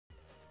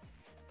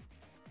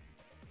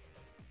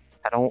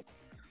I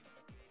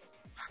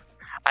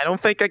don't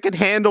think I can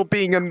handle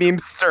being a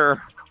memester.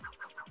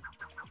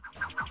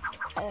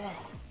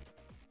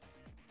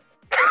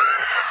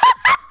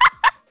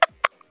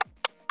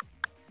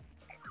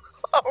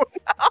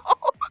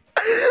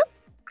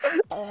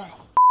 Oh no!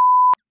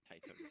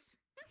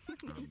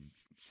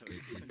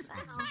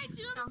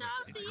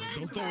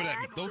 Don't throw it at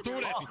me! Don't throw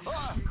it at me!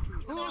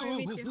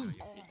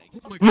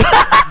 Oh my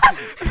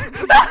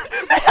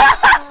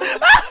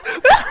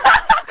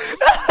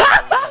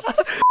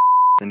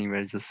And you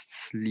were just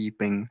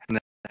sleeping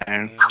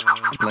there,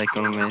 like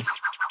always.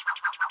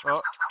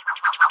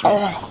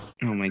 Oh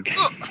my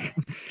god.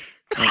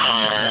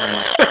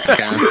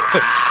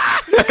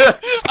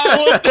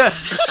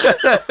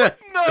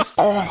 No!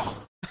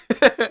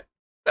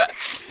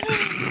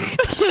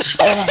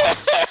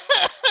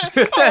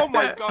 Oh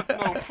my god,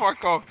 no,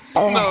 fuck off.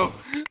 No, no,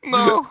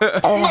 no,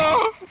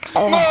 no,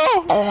 no.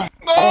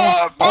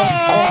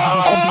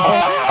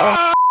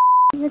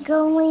 How's it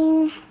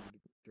going?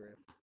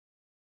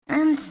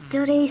 I'm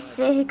study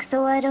sick,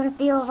 so I don't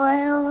feel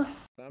well.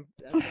 That's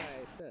why I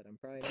said I'm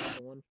probably not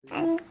the one for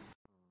you.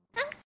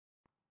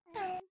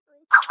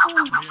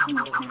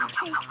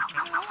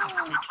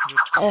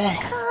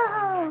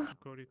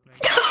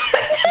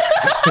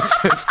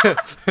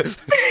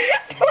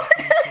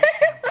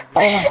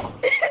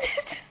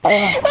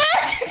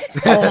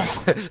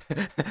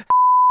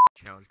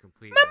 Challenge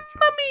complete.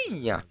 Mamma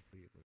mia!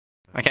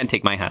 I can't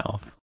take my hat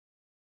off.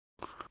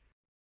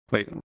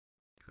 Wait. I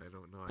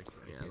don't know. I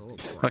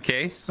can't.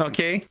 Okay.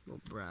 Okay.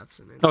 Little brats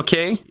in it.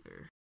 Okay.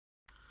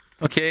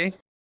 Okay.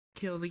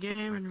 Kill the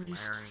game and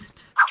restart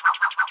it.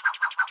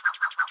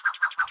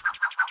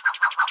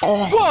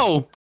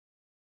 Whoa!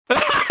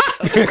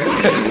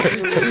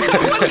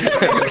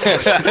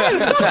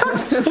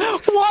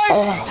 What?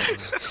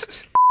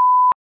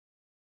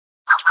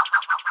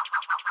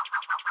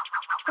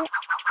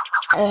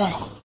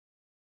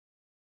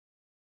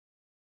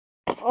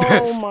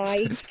 Oh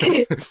my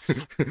god.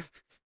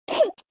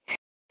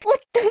 What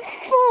the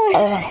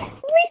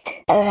fuck?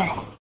 Wait.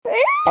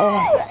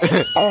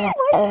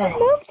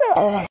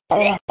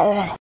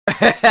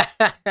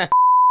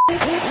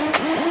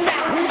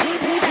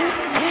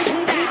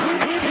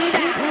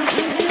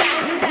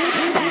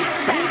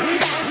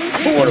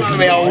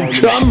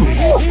 Welcome!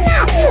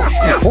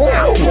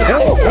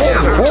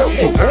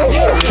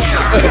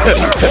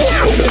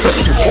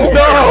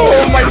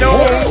 No, my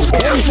nose!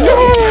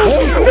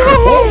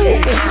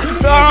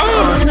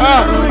 No! No!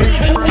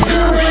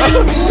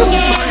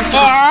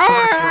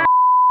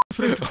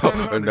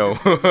 Oh no.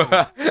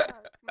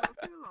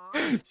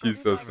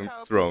 She's so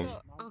strong.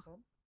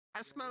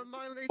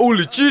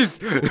 Holy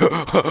jeez!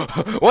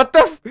 What the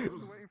f-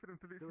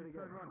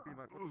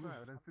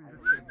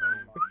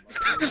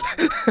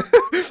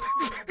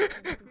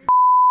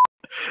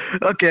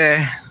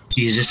 Okay.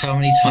 Jesus, how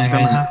many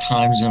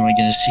times am I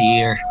gonna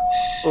see her?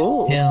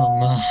 Oh,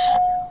 Him.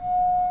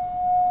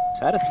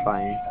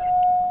 satisfying.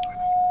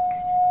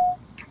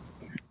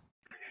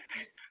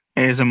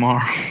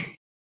 ASMR.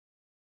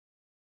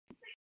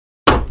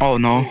 Oh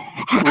no. Ooh,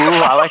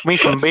 I like me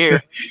some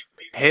beer.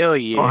 Hell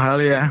yeah. Oh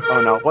hell yeah.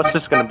 Oh no, what's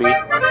this gonna be?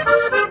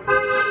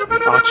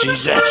 Oh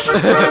Jesus.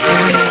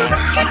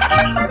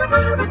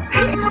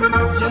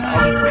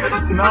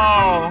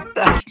 No.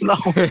 No.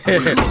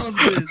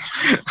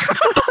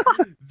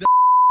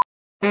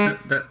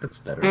 That's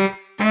better.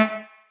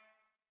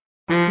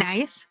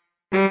 Nice.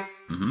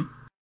 Mm-hmm.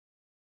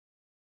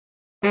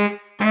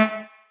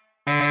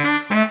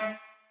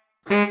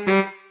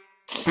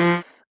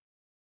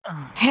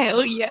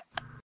 Hell yeah.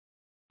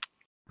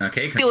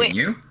 Okay, Do it.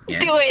 continue.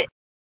 Yes. Do it.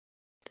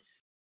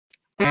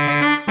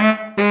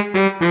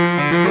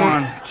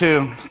 1,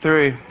 2,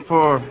 3,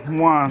 4.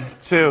 1,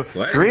 2,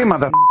 What? 3,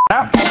 mother.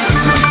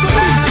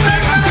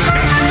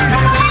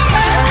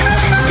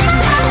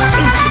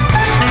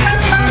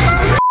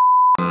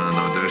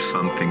 No, there's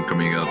something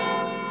coming up.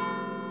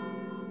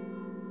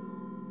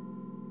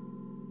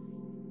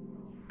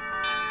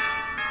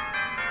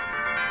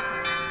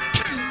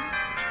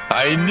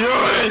 I knew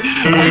it!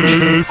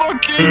 I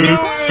fucking knew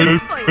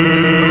it!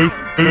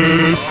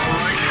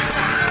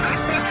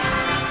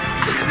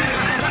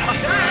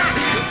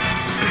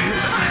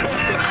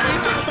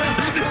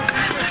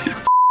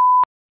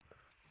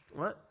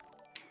 What?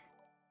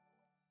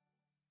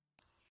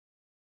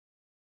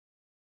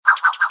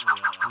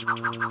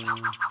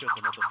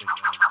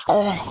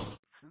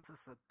 Since I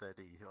said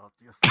daddy, I'll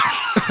just...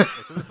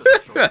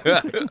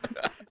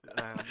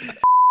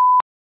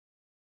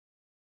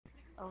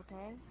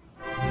 Okay.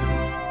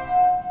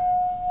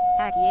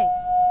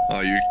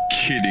 Are you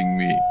kidding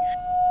me?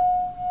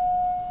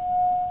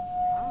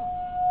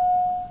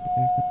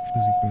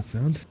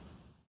 sound?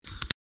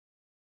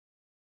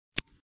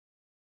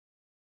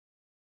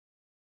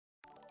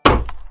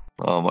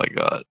 Oh my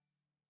god.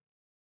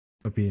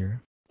 A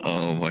beer.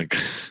 Oh my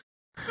god.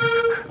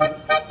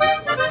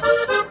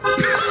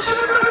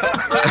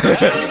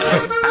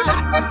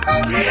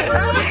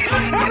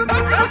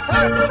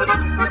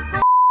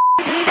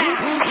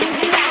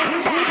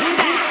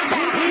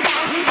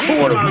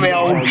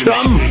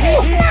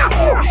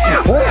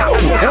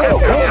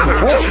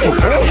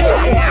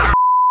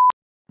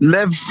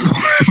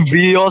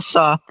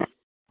 Leviosa.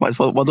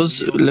 What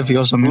does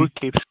Leviosa mean?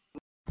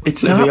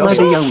 It's not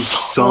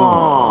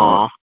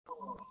Leviosa.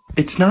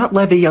 It's not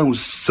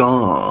Leviosa.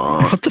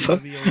 What the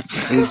fuck?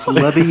 It's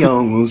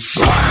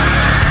Leviosa.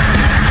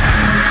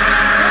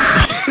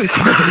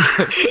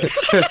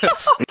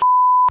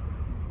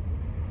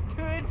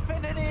 To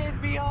infinity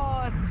and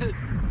beyond.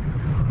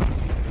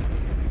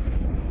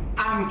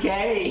 I'm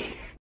gay.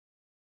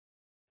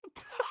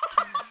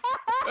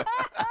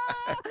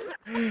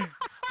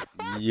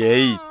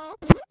 Yay. Oh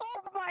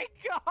my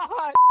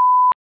god.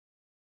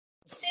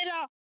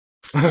 싫어.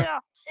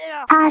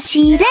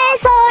 走れ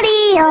ソ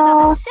リ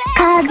よ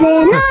風の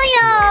よ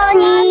う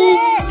に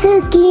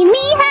月見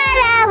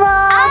原を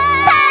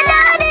パド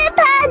ル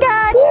パド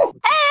ル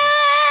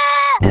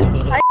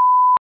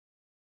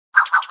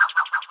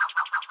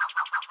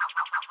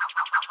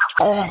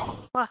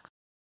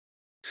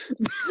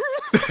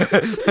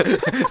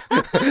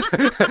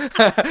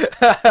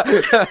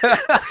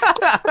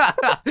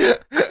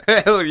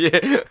Hell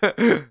yeah.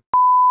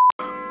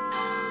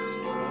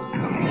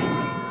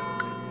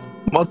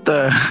 What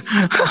the?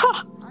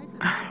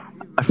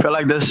 I feel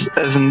like this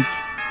isn't.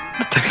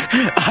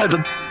 I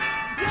don't.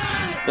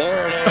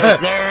 There it is.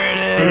 There it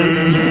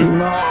is.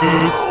 No.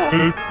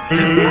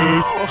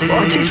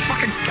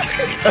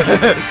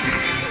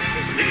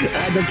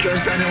 I don't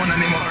trust anyone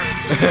anymore.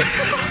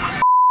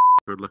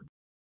 Kyllä.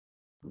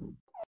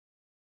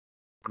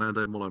 Mä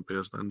tein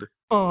molempia standi.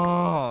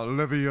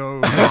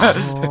 Leviosa.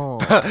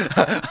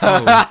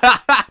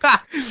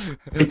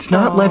 It's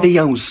not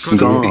Leviosa.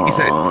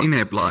 Se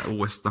ineblaa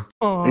uudestaan.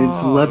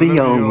 It's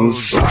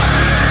Leviosa.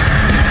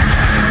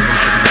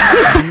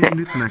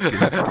 Nyt näkyy.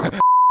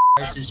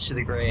 Versus to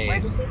the grave. Why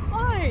does it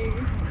fly?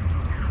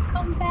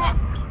 Come back.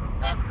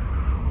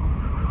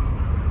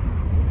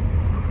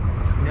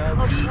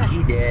 No,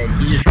 he did.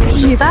 He just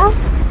rose up. that?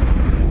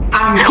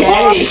 I'm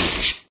gay.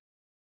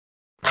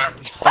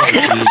 Oh,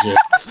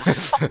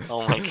 Jesus.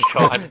 Oh my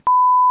god.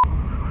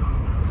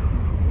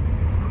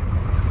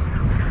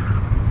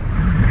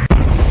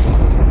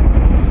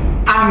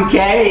 I'm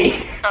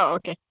gay. Oh,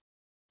 okay.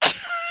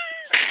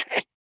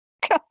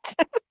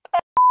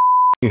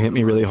 You hit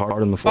me really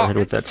hard on the forehead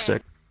with that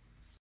stick.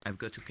 I've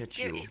got to catch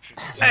you. You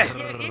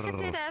can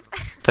do that.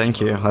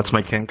 Thank you, that's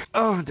my kink.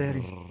 Oh,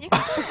 daddy.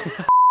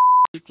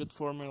 Secret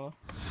formula.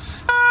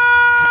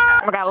 Oh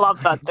my god, I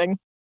love that thing.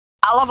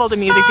 I love all the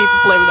music people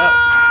play with that.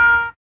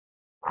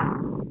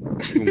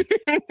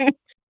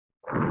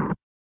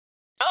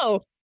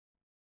 Oh.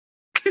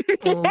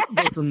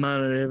 Doesn't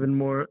matter even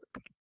more.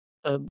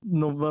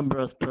 November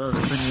has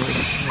passed anyway.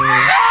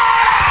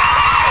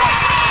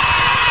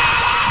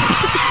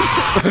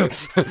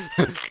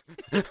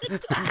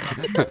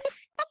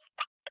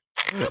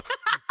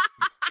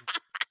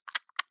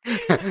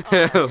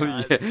 Hell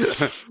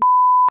yeah.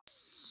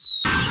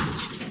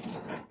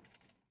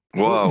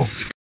 Wow.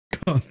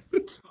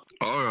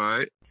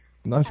 Alright.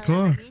 Nice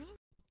car.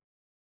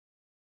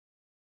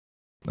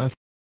 Nice.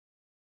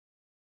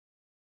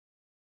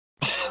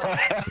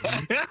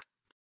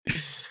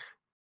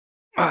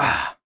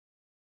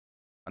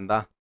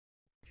 간다.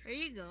 Where are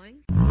you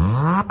going?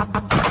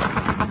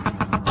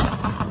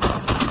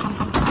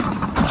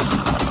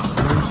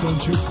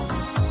 Don't you?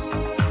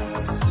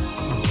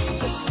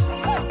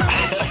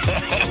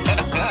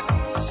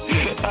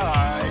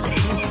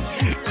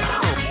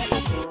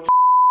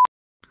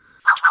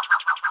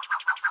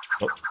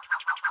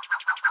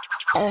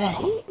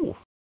 Oh.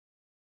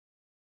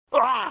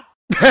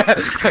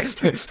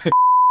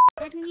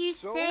 Didn't you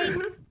say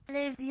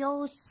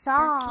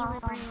Leviosa?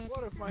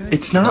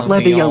 It's not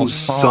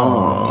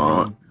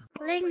Leviosa.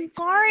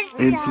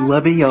 It's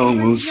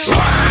Leviosa.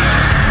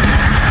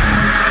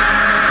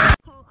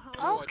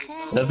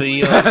 Okay.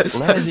 Levio,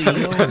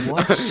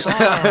 what's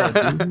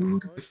up,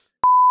 dude?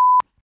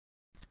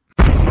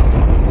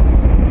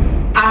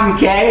 I'm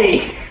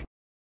gay.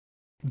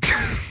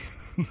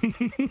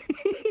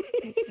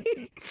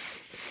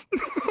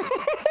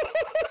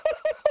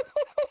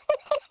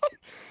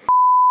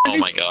 Oh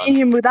my god.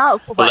 Him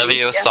without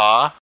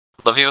Leviosa.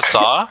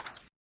 Leviosa.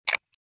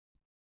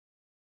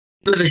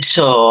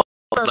 Leviosa.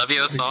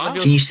 Leviosa.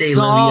 Can you say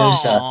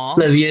Leviosa?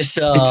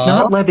 Leviosa. It's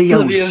not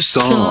Leviosa.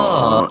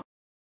 Leviosa.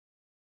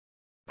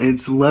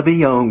 It's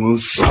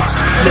Leviosa.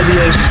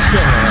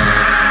 Leviosa.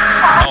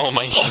 Oh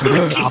my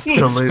god.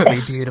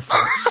 Absolutely beautiful.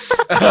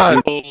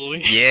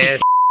 Holy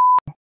Yes.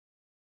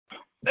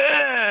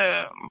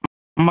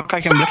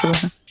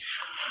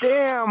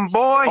 Damn,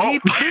 boy, he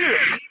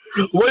pissed.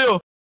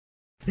 Will.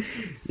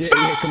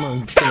 Yeah, come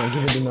on,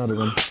 give it another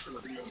one.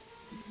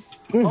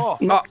 Oh,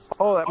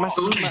 that must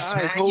have been my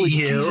eyes. Holy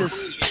Jesus.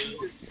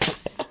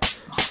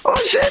 Oh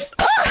shit!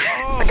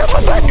 I got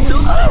my back.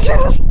 Oh,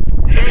 Jesus.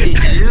 Hey,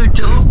 dude,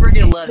 don't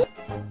freaking let it.